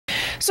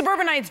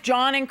Suburbanites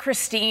John and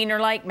Christine are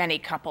like many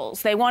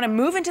couples. They want to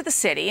move into the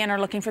city and are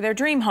looking for their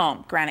dream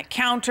home. Granite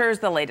counters,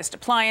 the latest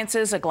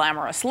appliances, a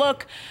glamorous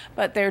look,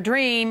 but their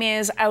dream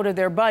is out of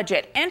their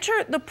budget.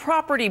 Enter the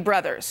Property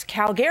Brothers,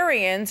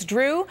 Calgarians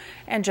Drew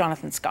and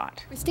Jonathan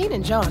Scott. Christine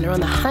and John are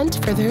on the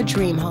hunt for their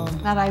dream home.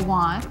 That I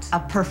want a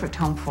perfect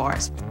home for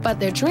us.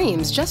 But their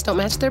dreams just don't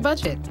match their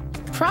budget.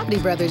 Property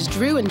Brothers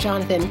Drew and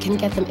Jonathan can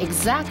get them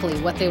exactly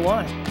what they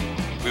want.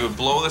 We would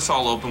blow this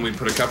all open, we'd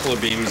put a couple of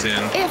beams in.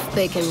 If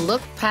they can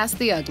look past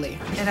the ugly.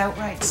 It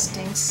outright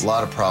stinks. A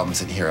lot of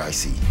problems in here, I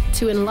see.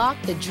 To unlock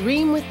the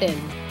dream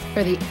within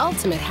for the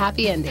ultimate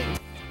happy ending.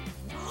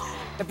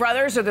 The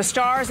brothers are the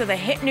stars of the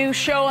hit new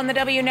show on the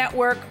W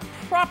Network,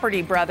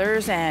 Property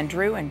Brothers, and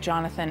Drew and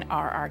Jonathan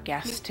are our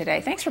guests today.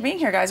 Thanks for being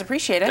here, guys.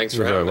 Appreciate it. Thanks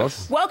for having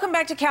us. Welcome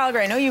back to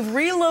Calgary. I know you've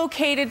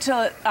relocated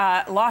to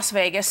Las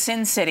Vegas,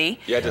 Sin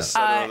City. Yeah, just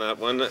settle on that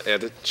one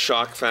at a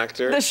shock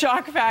factor. The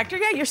shock factor.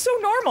 Yeah, you're so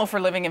normal for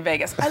living in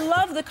Vegas. I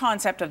love the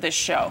concept of this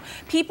show.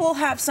 People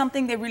have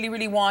something they really,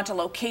 really want, a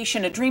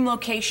location, a dream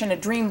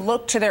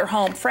look to their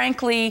home.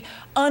 Frankly,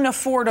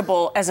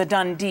 unaffordable as a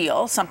done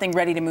deal, something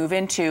ready to move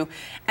into.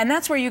 And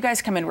that's where you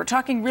guys come in. We're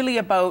talking really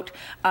about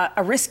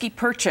a risky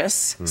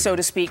purchase, so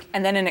to speak,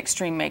 and then an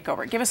extreme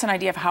makeover. Give us an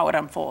idea of how it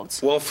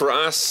unfolds. Well, for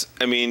us,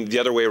 I mean, the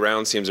other way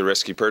around seems a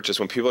risky purchase.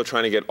 When people are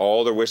trying to get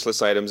all their wish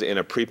list items in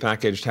a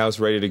prepackaged house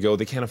ready to go,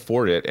 they can't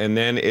afford it. And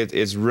then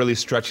it's really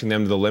stretching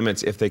them to the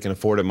limits if they can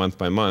afford it month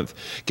by month.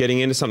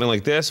 Getting into something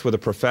like this with a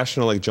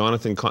professional like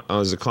Jonathan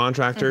as a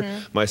contractor,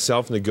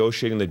 myself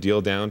negotiating the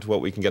deal down to what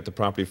we can get the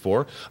property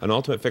for, an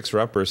ultimate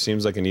fixer-upper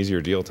seems like an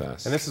easier deal to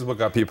us. And this is what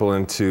got people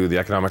into the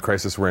economic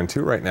crisis we're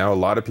into right now. A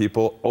lot of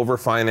people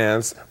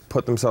overfinance,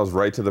 put themselves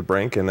right to the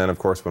brink, and then of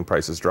course when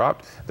prices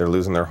dropped, they're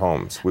losing their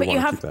homes. We want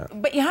to keep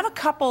that. But you have a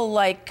couple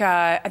like,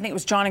 I think it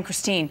was John and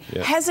Christine,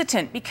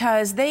 hesitant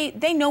because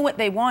they know what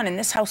they want, and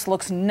this house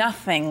looks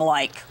nothing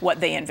like what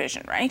they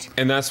envision, right?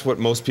 And that's what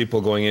most people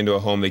going into a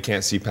home, they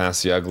can't see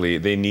past the ugly.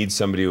 They need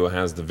somebody who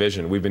has the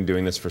vision. We've been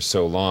doing this for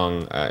so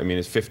long. I mean,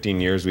 it's 15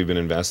 years we've been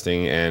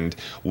investing, and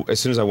as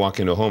soon as I walk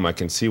into a home, I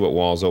can see what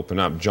walls open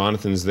up.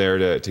 Jonathan's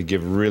there to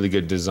give really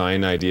good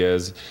design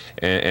ideas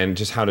and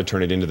just how to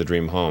turn it into the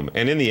dream home.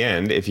 And in the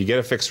end, if you get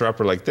a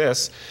fixer-upper like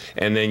this,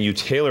 and then you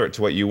tailor it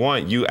to what you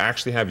want, you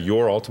actually have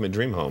your ultimate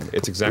dream home.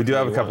 It's exactly. We do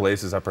have a couple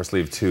aces up our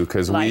sleeve too,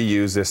 because we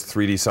use this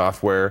 3D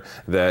software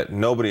that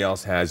nobody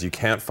else has. You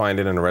can't find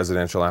it in a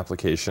residential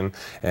application.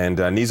 And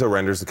Nizo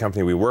Renders, the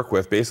company we work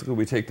with, basically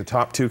we take the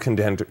top two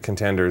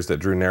contenders that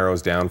Drew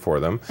narrows down for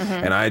them,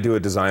 and I do a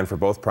design for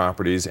both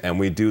properties, and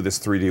we do this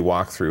 3D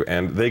walkthrough.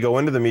 And they go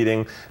into the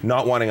meeting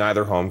not wanting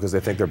either home because they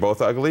think they're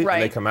both ugly,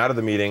 and they come out of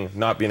the meeting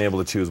not being able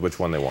to choose which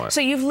one they want.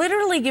 So you've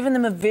literally given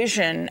them a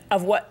vision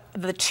of what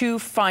the two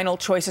final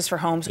choices for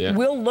homes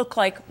will look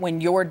like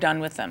when you're done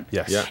with them.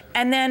 Yes. Yeah.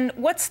 And then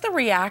what's the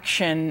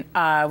reaction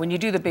when you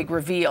do the big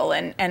reveal,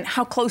 and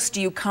how close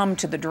do you come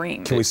to the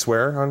dream? Can we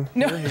swear on?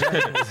 No.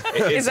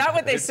 Is that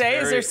what they say?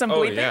 Is there some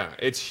bleeping? Oh yeah,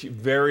 it's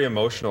very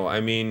emotional. I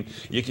mean,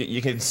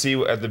 you can see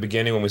at the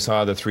beginning when we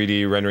saw the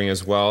 3D rendering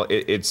as well,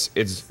 it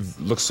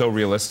looks so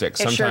realistic.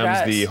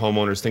 Sometimes the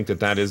homeowners think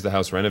that is the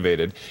house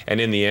renovated, and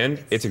in the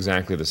end, it's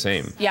exactly the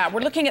same. Yeah,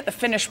 we're looking at the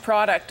finished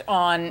product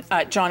on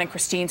John and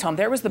Christine's home.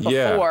 There was the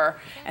before,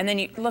 and then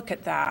you look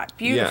at that.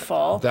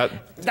 Beautiful. Yeah,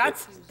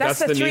 that's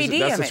the 3D image.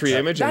 That's the 3D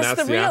image, and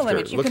that's the real after.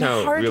 image. You can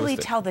hardly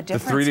tell the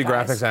difference. The 3D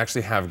graphics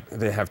actually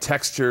have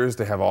textures,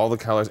 they have all the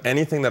colors.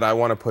 Anything that I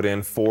want to put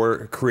in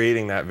for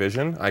creating that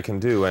vision, I can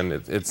do, and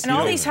it's. And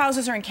all these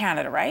houses are in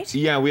Canada, right?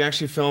 Yeah, we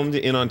actually filmed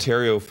in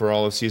Ontario for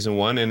all of season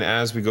 1, and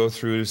as we go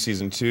through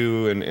season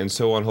 2 and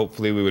so on,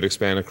 hopefully we would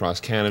expand across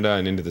Canada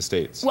and into the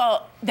States.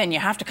 Well, then you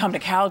have to come to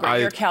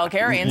Calgary. You're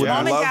Calgarians.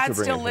 Mom and Dad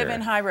still live in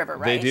High River,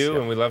 right? They do,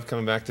 and we love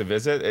coming back to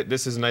visit.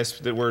 This is nice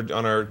that we're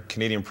on our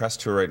Canadian press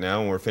tour right now,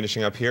 and we're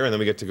finishing up here, and then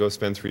we get to go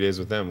spend 3 days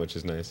with them, which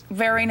is nice.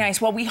 Very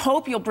nice. Well, we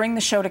hope you'll bring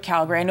the show to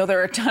Calgary. I know there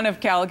are a ton of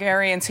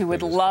Calgarians who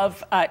would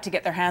love to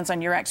get their hands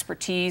on your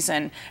expertise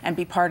and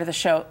be part of the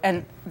show.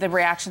 And the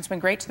reaction's been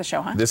great to the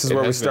show, huh? This is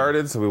where we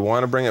started, so we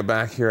want to bring it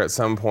back here at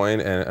some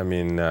point. And I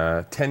mean,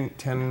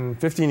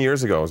 15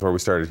 years ago is where we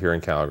started here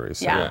in Calgary.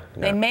 So,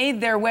 they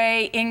made their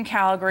way in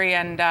Calgary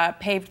and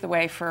paved the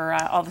way for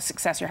all the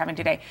success you're having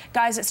today.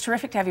 Guys, it's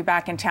terrific to have you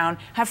back in town.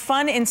 Have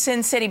fun in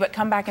Sin City, but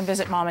come back and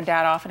visit Mom and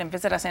Dad often, and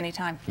visit us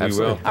anytime. We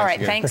will. All right,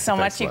 thanks so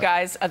much, you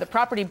guys. The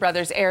Property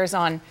Brothers airs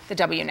on the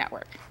W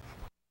Network.